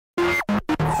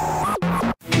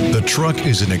The truck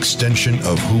is an extension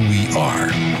of who we are,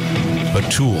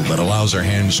 a tool that allows our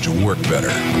hands to work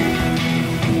better,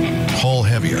 haul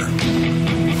heavier,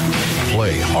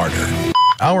 play harder.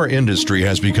 Our industry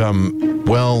has become,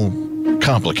 well,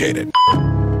 complicated.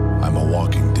 I'm a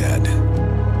walking dead,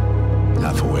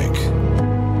 half awake,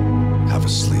 half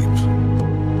asleep.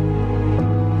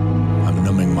 I'm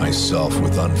numbing myself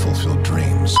with unfulfilled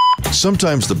dreams.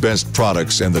 Sometimes the best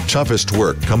products and the toughest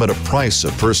work come at a price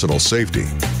of personal safety.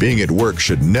 Being at work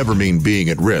should never mean being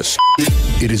at risk.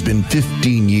 It has been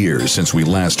 15 years since we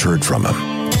last heard from him.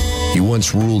 He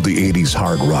once ruled the 80s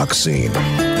hard rock scene,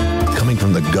 coming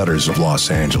from the gutters of Los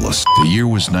Angeles. The year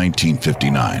was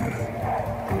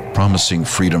 1959. Promising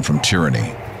freedom from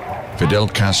tyranny, Fidel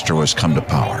Castro has come to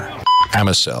power.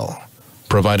 Amicel,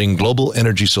 providing global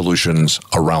energy solutions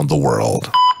around the world.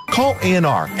 Call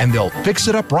A&R and they'll fix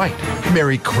it up right.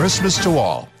 Merry Christmas to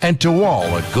all, and to all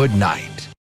a good night.